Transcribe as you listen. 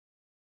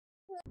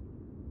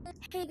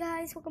Hey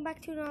guys, welcome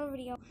back to another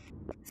video.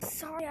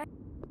 Sorry I've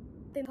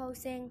been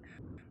posting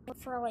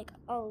for like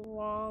a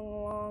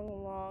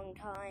long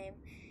time.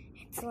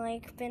 It's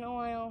like been a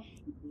while.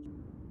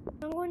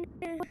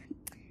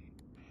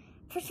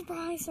 For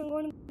surprise, I'm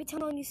going to be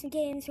telling you some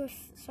games with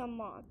some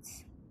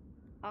mods.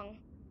 On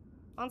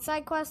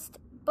SideQuest,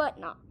 but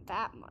not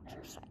that much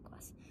of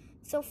SideQuest.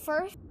 So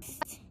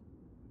first,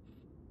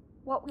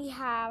 what we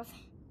have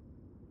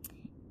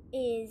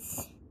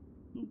is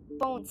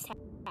Bones Tag.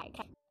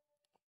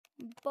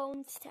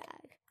 Bones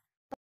Tag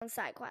on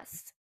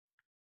SideQuest.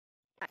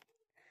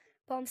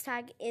 Bones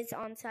Tag is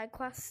on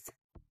SideQuest.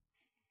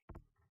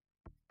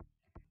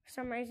 For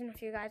some reason,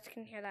 if you guys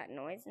can hear that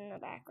noise in the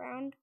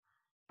background,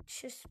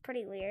 it's just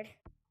pretty weird.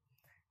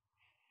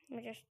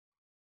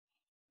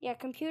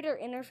 Computer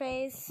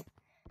interface.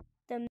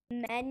 The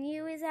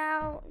menu is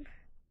out.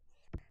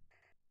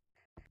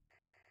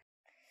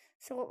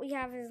 So what we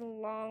have is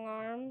long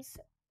arms.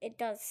 It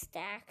does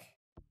stack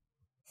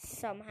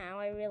somehow.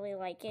 I really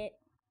like it.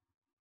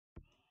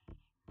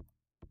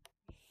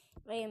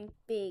 I am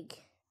big.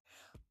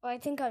 Well, I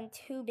think I'm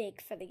too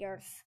big for the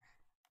earth.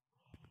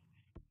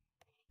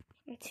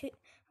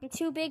 I'm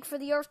too big for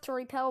the earth to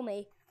repel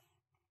me.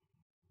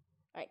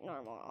 Like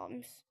normal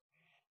arms.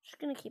 Just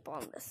gonna keep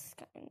on this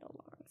kind of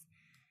arms.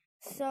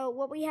 So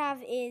what we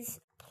have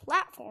is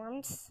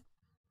platforms.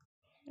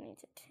 I need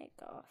to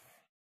take off.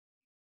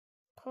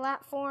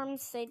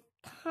 Platforms, they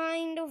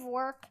kind of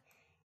work.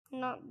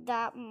 Not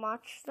that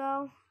much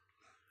though.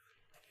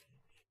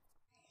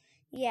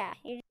 Yeah,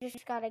 you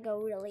just gotta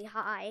go really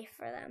high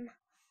for them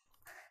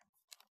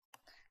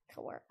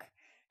to work.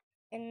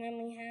 And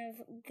then we have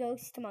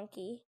Ghost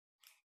Monkey.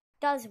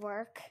 Does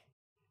work.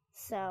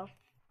 So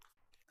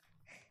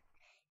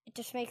it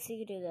just makes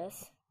you do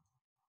this.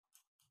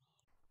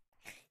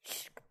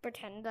 Just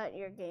pretend that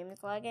your game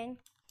is lagging.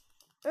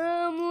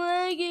 I'm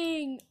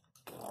lagging!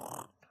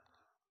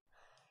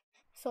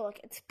 So look,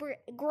 it's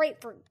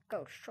great for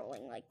ghost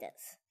trolling like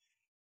this.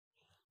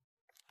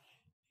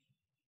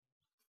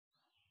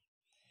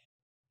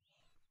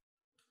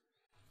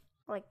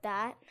 Like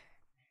that.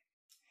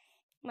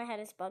 My head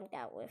is bugged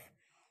out with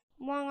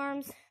long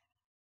arms.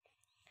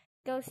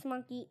 Ghost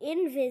Monkey,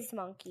 Invis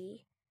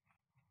Monkey.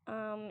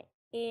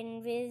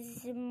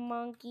 Invis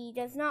Monkey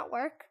does not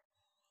work.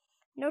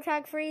 No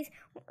tag freeze.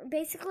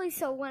 Basically,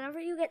 so whenever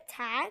you get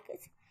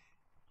tagged,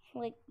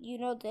 like you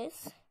know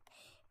this,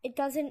 it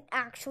doesn't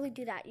actually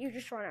do that. You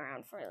just run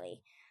around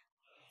freely.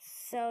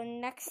 So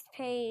next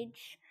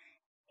page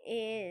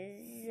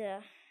is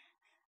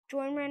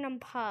join random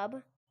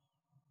pub,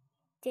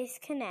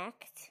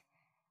 disconnect,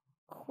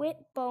 quit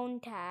bone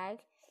tag,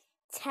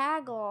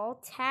 tag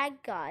all,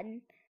 tag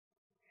gun.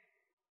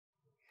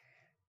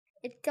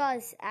 It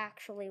does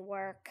actually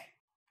work.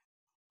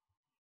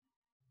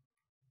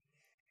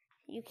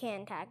 You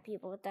can tag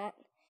people with that.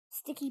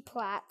 Sticky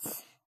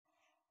plats.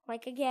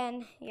 Like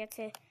again, you have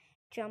to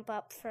jump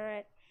up for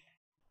it.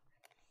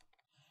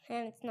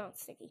 And it's not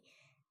sticky.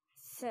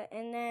 So,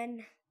 and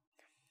then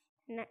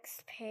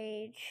next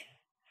page.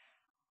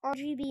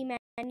 RGB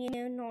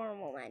menu,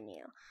 normal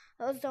menu.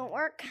 Those don't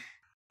work.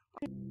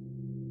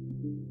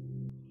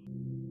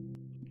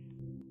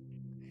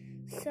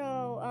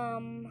 So,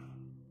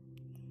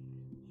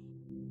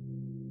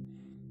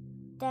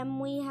 then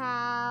we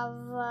have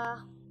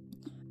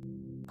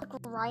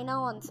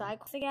Rhino on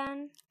Cycles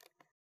again.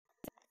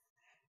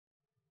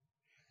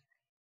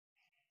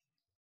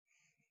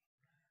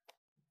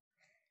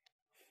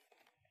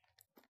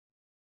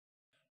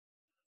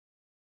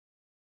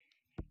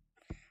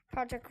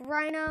 Project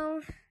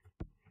Rhino.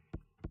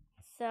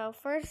 So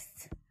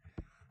first,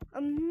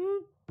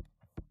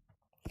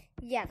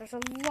 yeah, there's a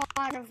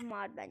lot of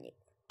mod menu.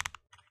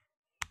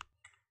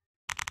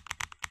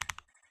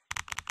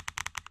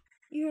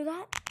 You hear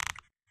that?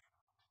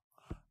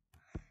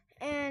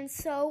 And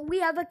so we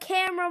have a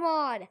camera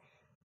mod.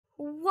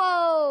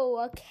 Whoa,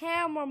 a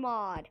camera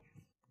mod.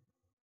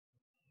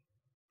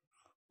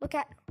 Look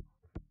at,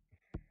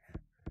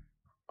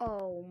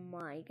 oh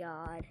my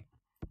god.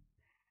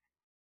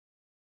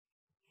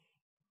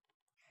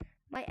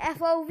 My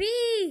FOV!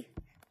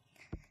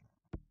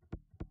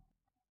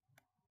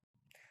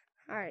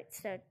 Alright,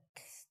 so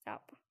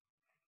stop.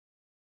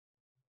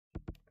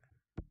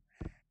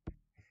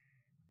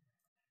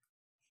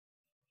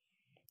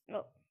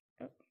 Oh.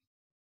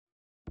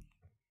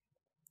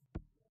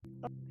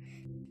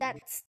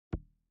 That's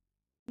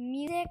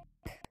music.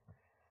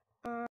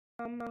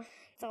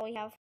 That's all we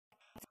have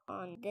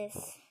on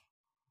this.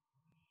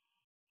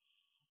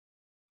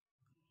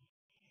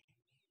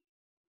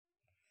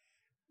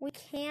 We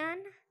can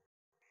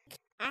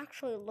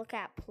actually look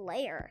at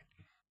player.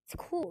 It's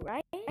cool,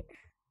 right?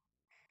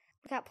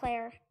 Look at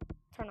player.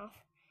 Turn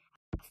off.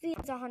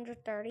 It's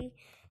 130.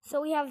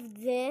 So we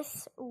have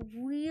this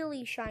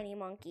really shiny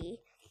monkey.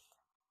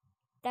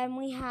 Then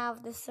we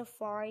have the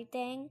safari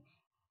thing.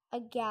 A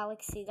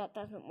galaxy that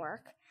doesn't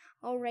work.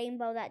 A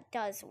rainbow that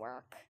does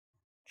work.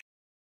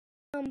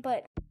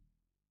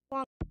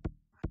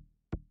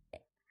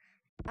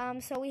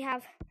 So we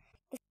have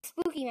the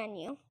spooky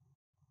menu.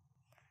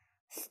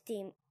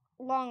 Steam.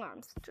 Long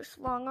arms. Just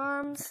long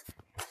arms.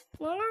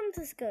 Long arms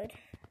is good.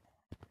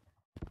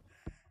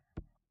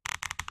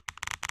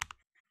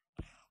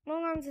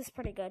 Long arms is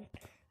pretty good.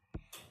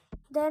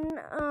 Then,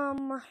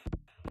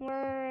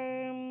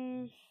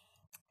 we're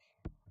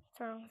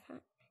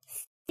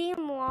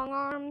Steam long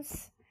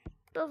arms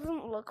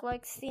doesn't look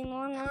like Steam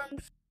long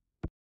arms.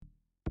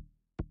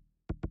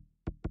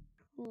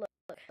 Look.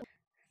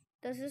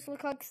 Does this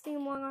look like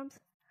Steam long arms?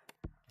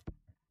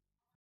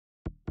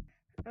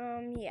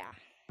 Yeah.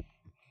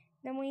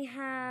 Then we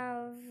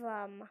have,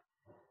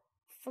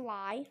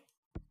 Fly.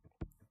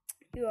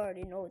 You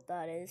already know what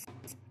that is.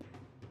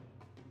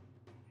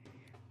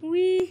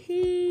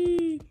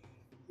 Wee-hee!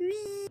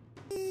 Wee!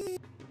 Wee!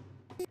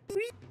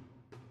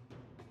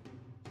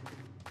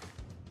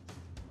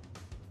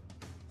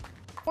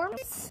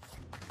 Forms.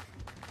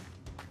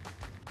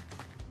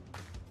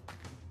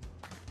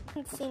 I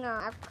haven't seen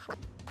actual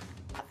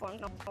platforms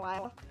in a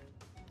while.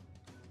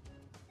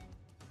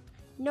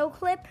 No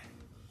clip.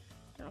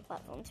 No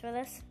platforms for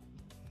this.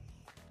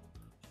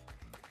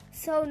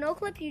 So no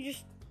clip, you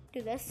just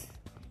do this.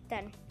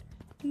 Then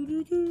do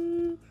do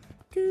do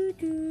do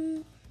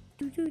do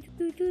do do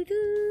do do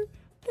do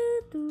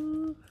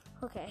do.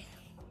 Okay.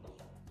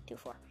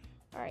 2-4.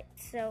 Alright,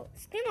 so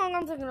Steam long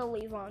arms I'm gonna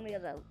leave on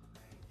because I'm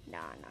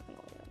not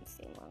gonna leave on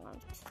Steam long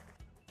arms.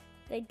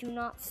 They do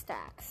not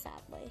stack,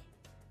 sadly.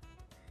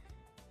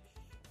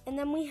 And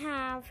then we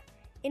have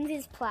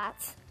Invis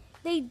Plats.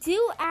 They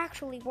do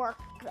actually work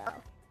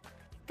though.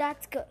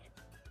 That's good.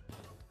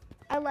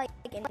 I like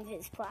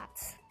Invis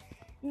Plats.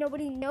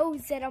 Nobody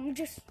knows that I'm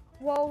just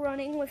wall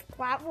running with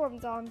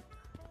platforms on.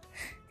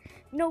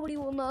 Nobody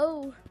will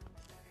know.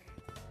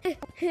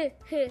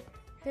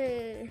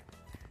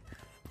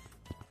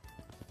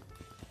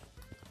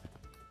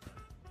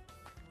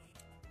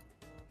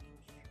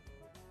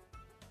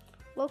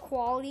 Low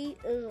quality,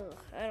 ugh,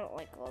 I don't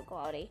like low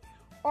quality.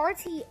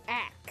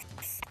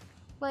 RTX,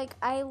 like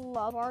I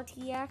love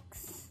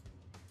RTX.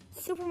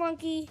 Super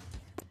Monkey,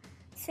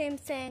 same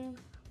thing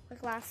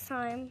like last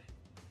time.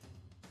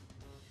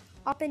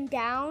 Up and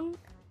down,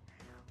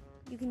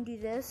 you can do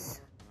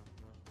this.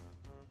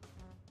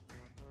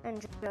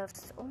 And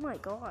just, oh my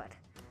god.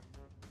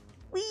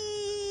 Weep!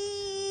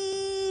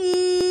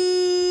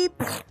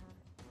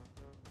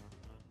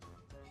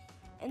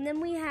 And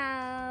then we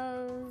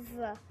have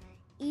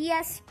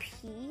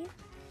ESP.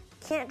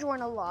 Can't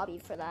join a lobby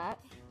for that.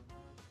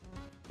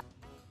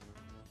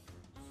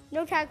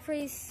 No tag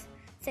freeze.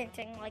 Same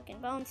thing like in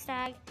Bones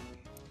Tag.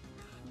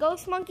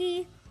 Ghost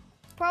Monkey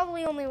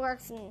probably only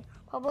works in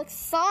public.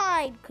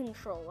 Side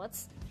control.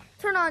 Let's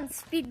turn on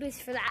speed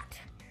boost for that.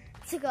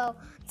 To go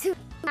to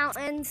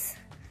mountains.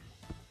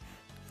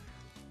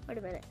 Wait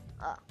a minute.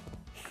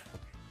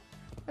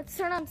 Let's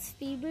turn on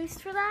speed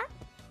boost for that.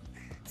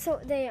 So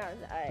they are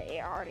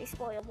already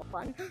spoiled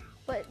one,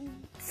 but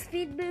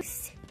speed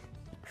boost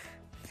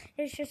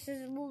is just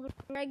a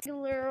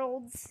regular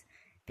old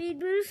speed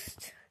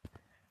boost.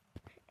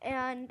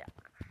 And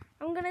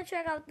I'm gonna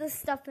check out this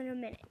stuff in a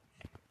minute.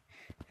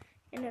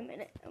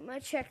 I'm gonna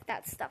check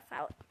that stuff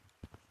out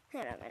in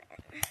a minute.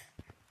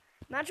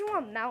 Imagine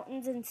what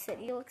mountains and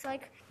city looks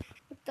like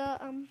with the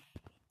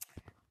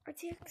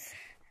RTX.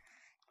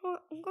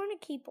 I'm going to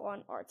keep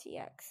on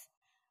RTX.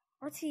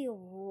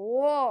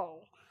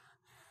 Whoa.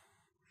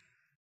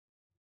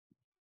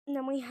 And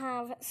then we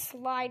have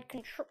slide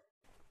control.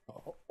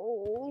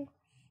 Oh,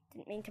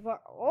 didn't mean to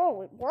work.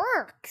 Oh, it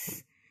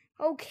works.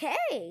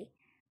 Okay.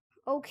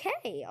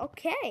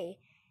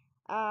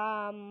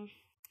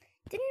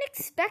 Didn't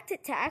expect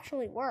it to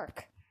actually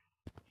work.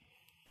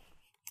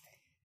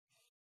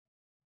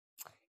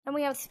 Then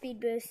we have speed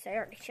boost. I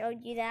already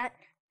showed you that.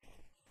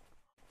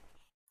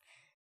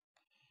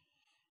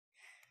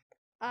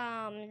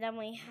 Then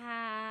we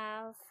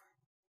have.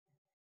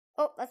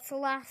 Oh, that's the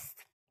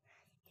last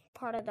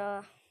part of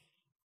the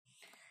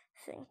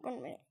thing.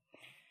 1 minute.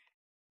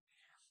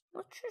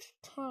 Let's just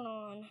turn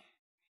on.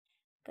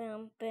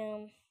 Boom,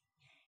 boom.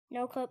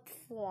 No clip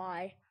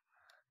fly.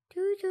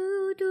 Do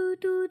do do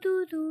do do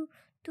do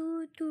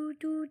do do do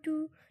do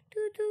do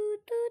do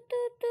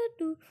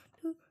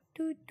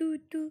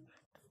do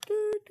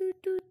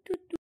do do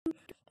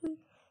do.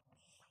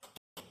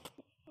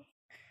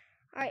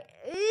 Alright.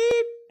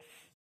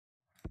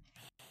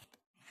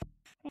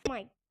 Oh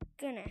my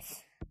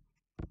goodness.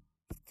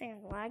 This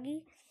thing's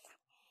laggy.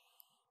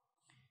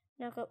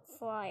 Now go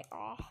fly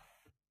off.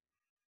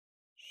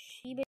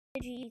 Shiba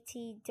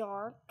GT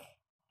Dark.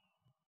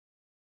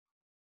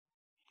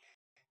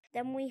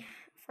 Then we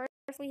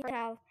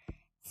have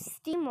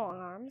Steam long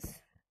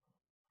arms.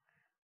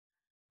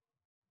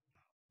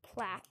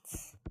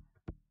 Plats.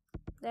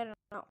 They're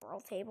not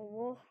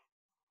rotatable.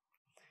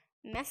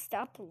 Messed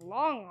up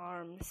long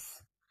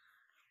arms.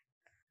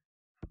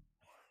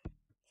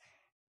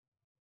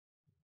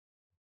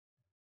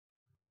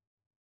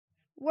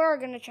 We're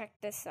gonna check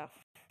this stuff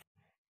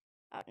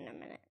out in a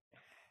minute.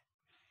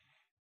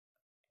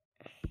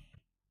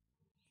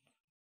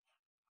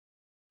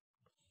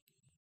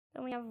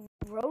 Then we have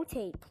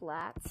rotate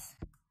plats.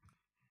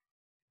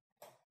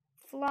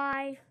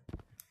 fly.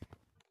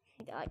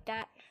 Like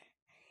that.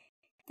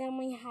 Then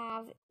we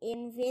have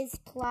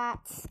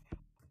Invisplats.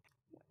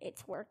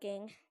 It's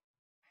working.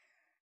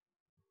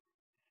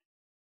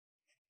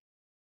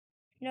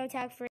 No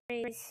tag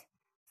freeze.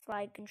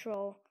 Slide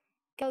control.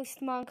 Ghost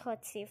Monk.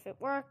 Let's see if it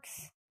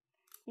works.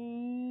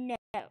 No,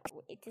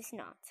 it does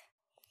not.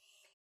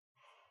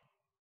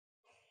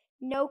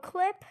 No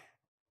clip.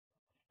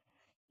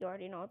 You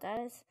already know what that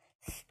is.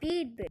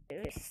 Speed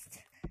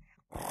boost.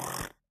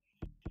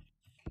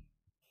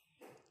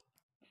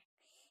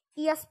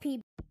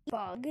 ESP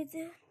bugged.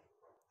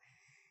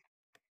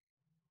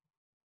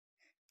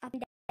 Up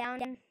and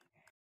down.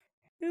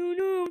 Oh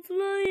no, I'm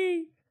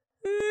flying.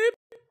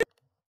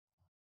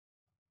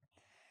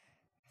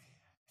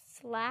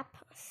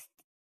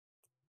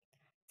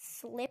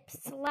 Slip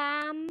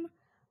slam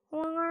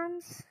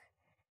alarms.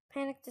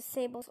 Panic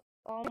disables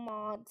all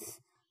mods.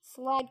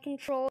 Slide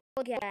control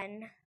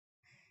again.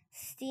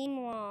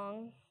 Steam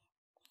long.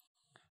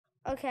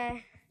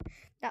 Okay,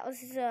 that was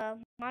the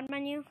mod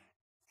menu.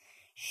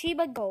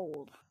 Shiba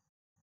Gold.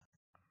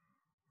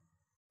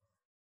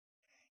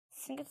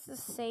 I think it's the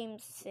same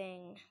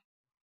thing.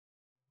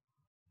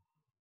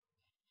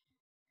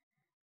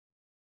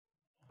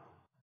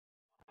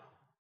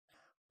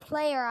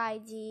 Player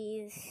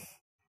IDs.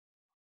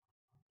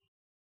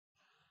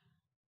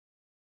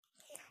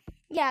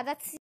 Yeah,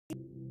 that's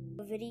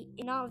video,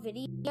 not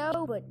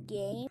video, but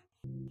game.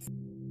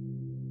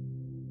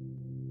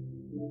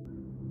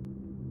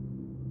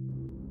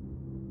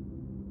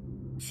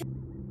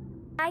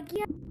 I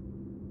get,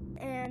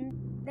 and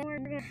then we're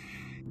gonna,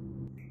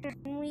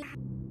 we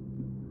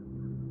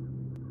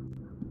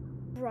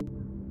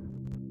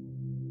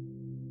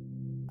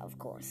of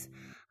course.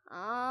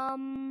 I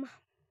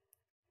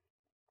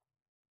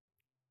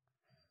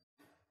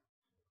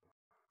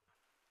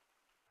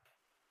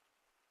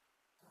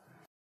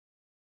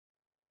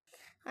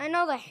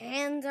know the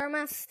hands are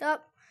messed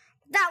up,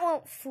 but that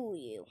won't fool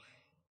you.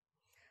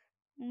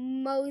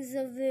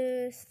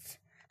 Mosaboost.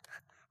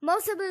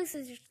 Mosaboost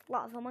is just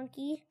Lava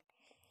Monkey.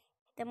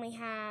 Then we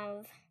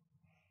have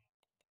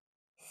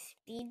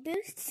Speed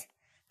Boost.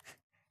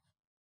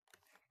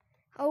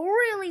 A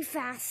really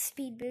fast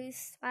speed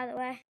boost, by the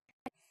way.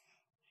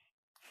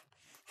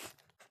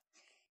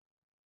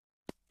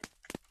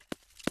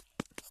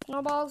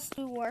 Snowballs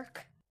do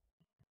work.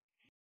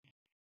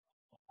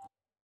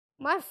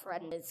 My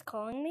friend is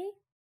calling me.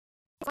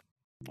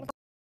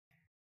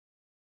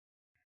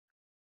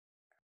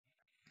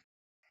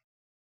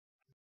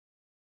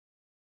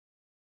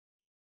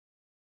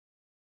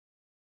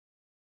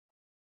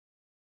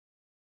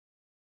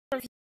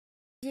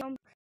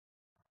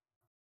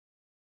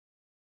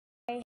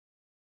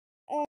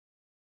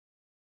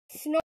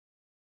 Snow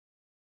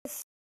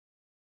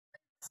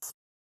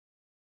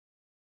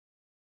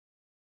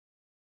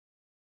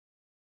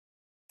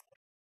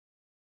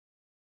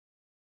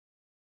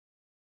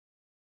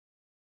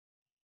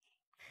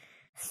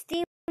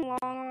Steam long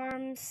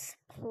arms.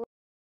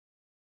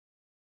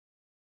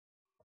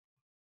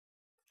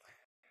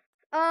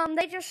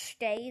 They just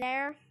stay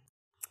there.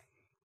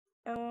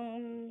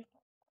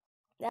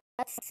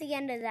 That's the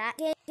end of that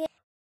game.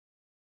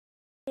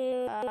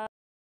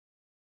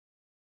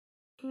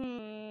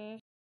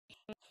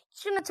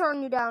 Just gonna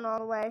turn you down all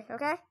the way,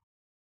 okay?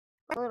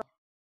 A little.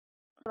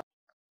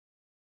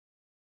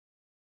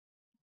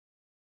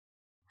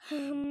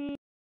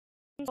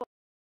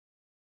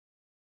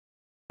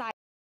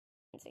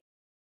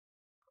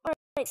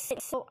 Alright,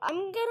 so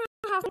I'm gonna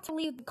have to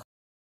leave the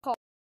call,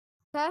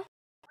 okay?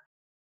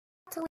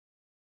 To leave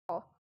the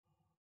call.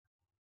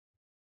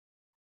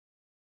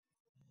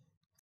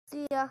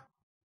 See ya.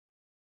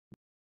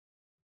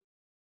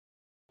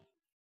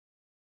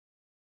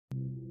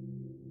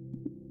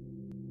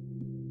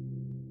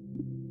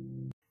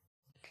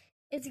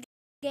 It's a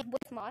game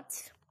with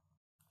mods.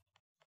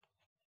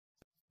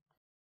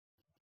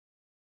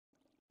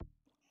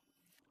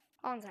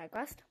 On side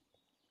quest,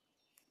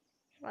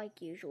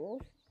 like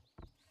usual.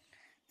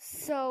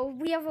 So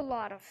we have a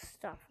lot of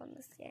stuff on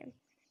this game.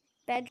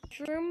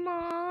 Bedroom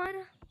mod.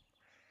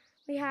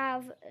 We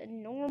have a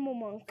normal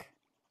monk,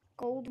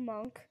 gold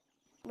monk,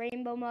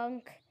 rainbow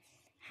monk,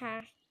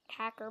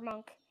 hacker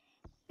monk,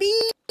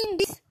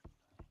 beans.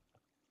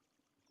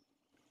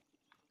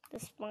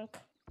 This monk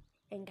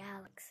and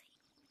galaxy.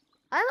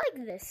 I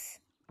like this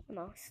the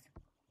most.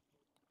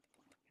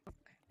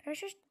 I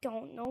just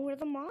don't know where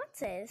the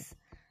mods is.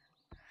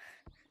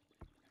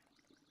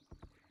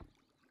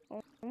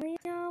 Only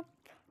up.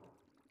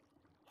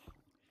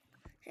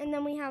 And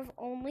then we have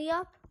only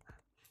up.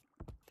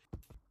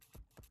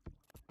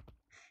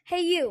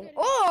 Hey you.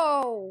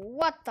 Oh,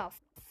 what the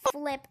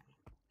flip?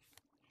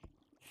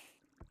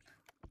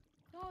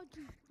 Don't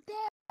you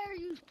dare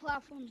use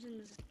platforms in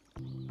this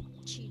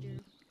cheater.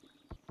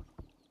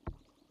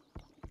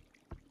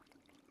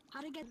 How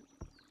to get...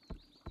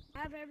 I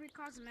have every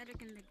cosmetic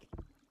in the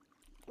game.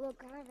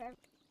 Look, I have every...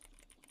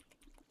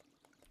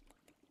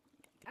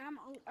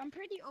 I'm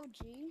pretty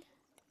OG.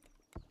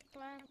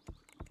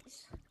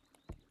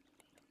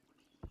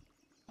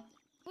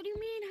 What do you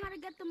mean how to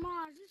get the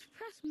mods? Just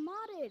press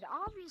modded,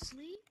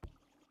 obviously.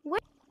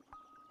 What?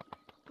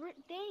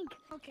 Think.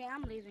 Okay,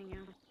 I'm leaving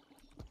you.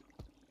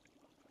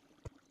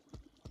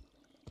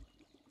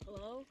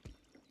 Hello?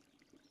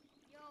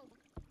 Yo.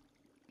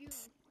 You.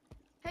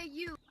 Hey,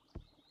 you.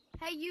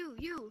 Hey, you.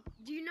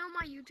 Do you know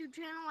my YouTube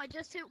channel? I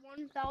just hit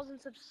 1,000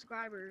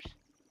 subscribers.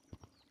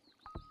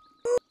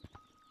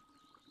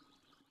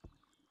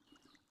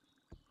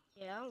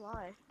 Yeah,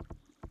 why?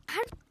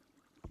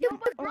 Yo,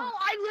 but bro,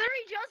 I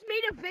literally just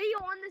made a video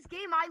on this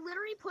game. I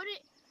literally put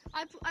it.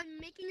 I'm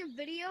making a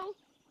video.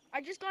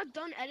 I just got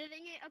done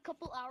editing it a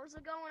couple hours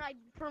ago, and I'm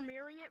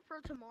premiering it for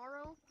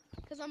tomorrow.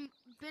 Cause I'm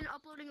been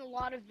uploading a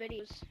lot of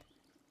videos.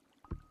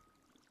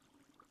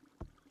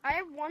 I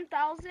have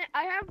 1,000.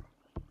 I have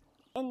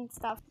and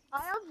stuff.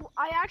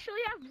 I actually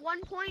have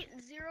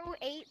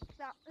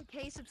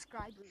 1.08k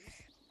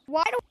subscribers.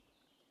 Why do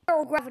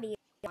throw gravity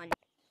on?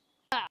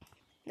 Yo,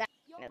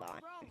 bro.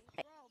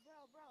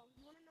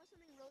 You wanna know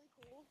something really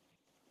cool?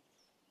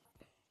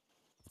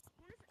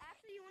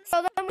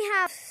 So then we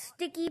have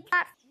sticky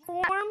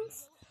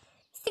platforms.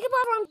 Sticky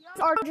platforms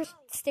are just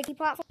sticky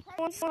platforms.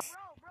 Bro.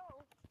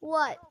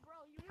 What? Bro,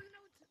 you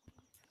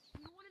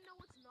wanna know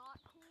what's not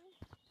cool?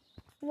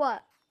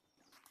 What?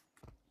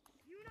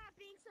 You not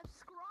being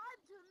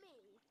subscribed to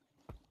me.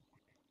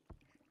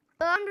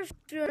 I'm just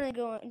gonna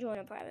go join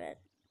a private.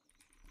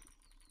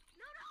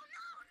 No.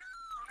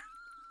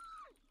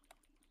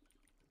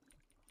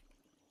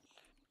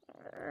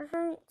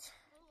 Alright.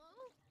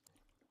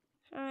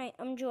 Alright,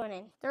 I'm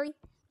joining. 3,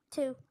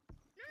 2,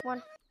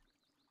 1.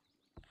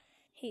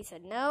 He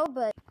said no,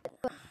 but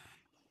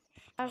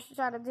I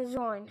decided to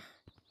join.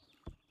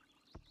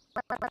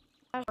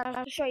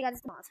 I'll show you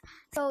guys the mods.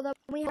 So then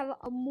we have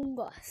Among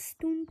Us.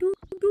 Dun, dun,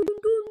 dun,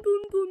 dun,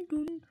 dun, dun,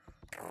 dun.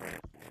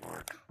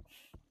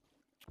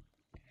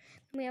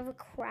 We have a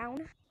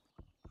crown.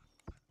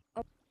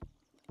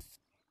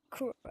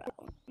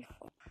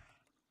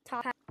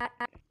 Top hat.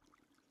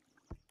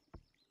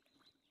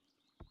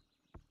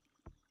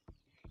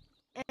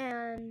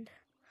 And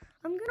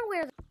I'm gonna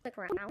wear the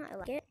crown. I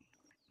like it.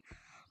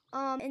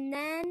 And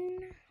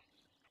then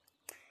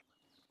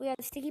we have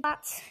the sticky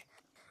pots.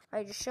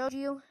 I just showed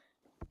you.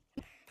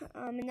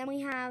 And then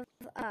we have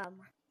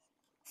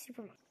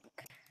Super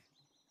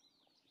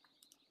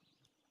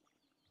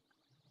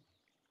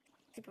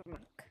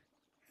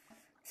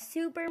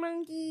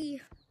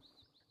Monkey.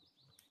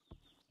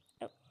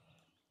 Oh.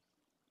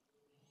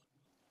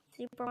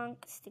 Super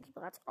Monk, sticky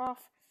pots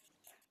off.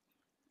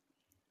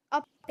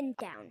 Up and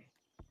down.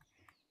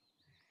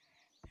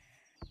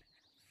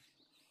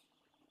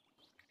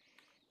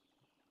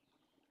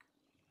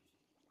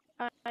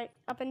 Alright,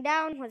 up and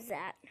down, what's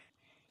that?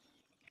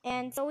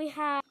 And so we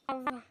have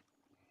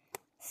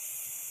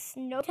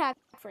no tag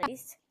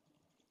phrase.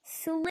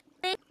 Sling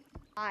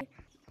fly.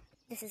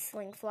 This is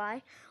sling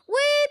fly.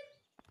 Whip!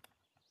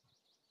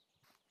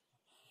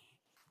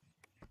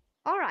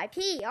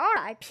 R.I.P.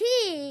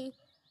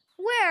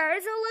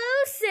 Where's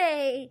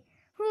Lucy?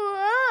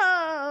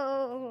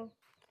 Whoa!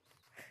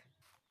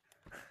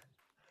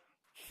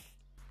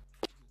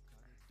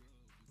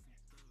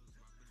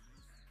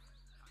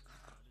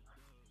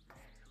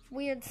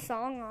 Weird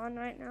song on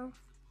right now.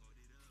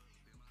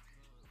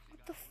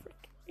 What the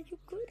frick? Are you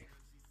good?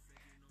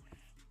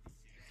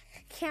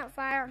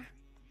 Campfire.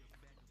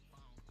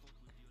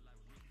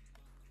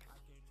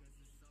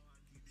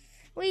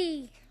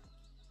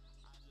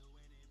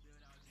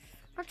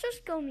 I'll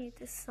just go mute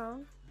this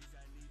song.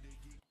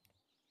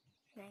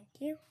 Thank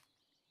you.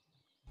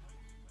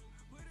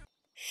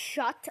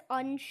 Shut,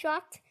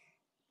 unshut.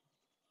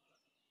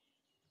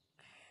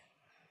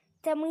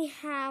 Then we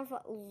have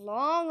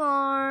long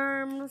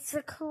arms,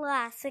 a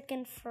classic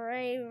and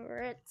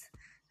favorite.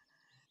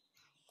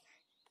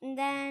 And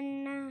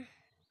then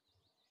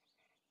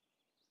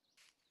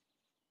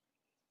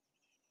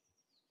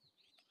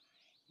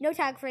no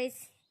tag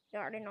phrase. You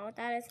already know what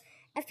that is.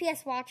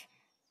 FPS watch.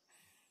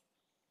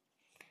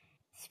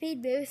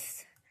 Speed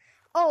boost.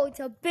 Oh, it's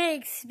a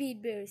big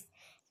speed boost.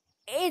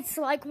 It's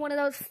like one of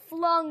those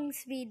flung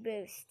speed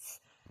boosts.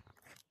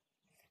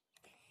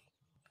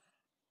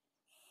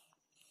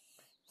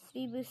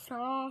 Speed boost turn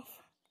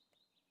off.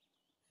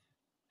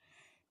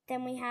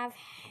 Then we have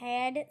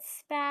head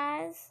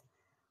spaz.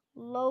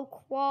 Low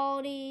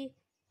quality.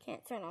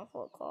 Can't turn off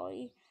low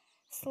quality.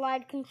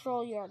 Slide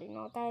control. You already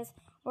know what that is.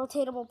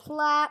 Rotatable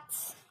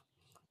plats.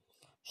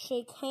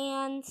 Shake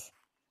hands.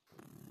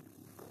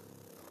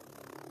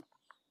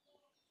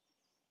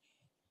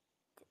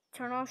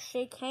 Turn off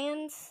shake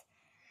hands.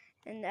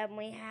 And then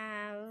we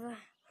have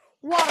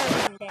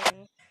water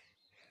bending.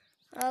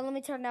 Let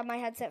me turn down my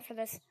headset for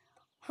this.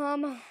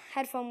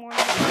 Headphone warning.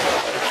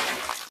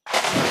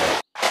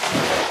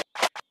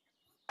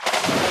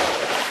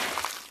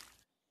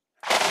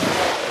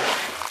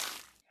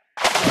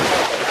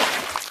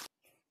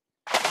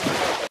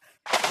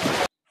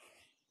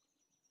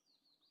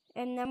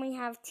 And then we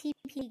have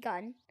TP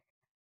gun.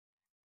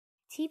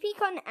 TP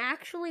gun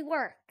actually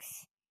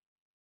works.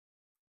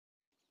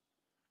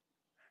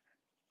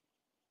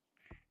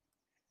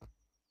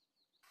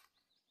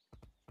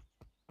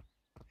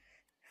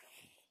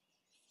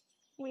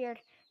 Weird.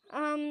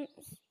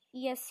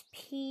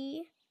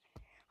 ESP.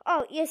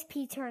 Oh,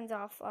 ESP turns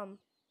off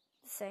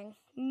this thing.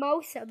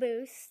 Mosa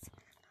Boost.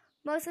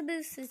 Mosa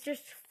Boost is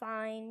just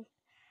fine.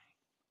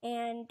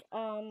 And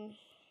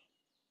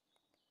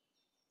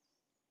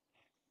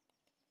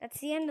that's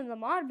the end of the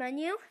mod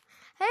menu.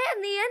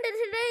 And the end of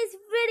today's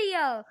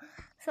video.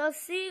 So I'll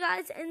see you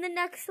guys in the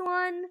next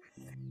one.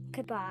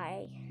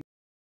 Goodbye.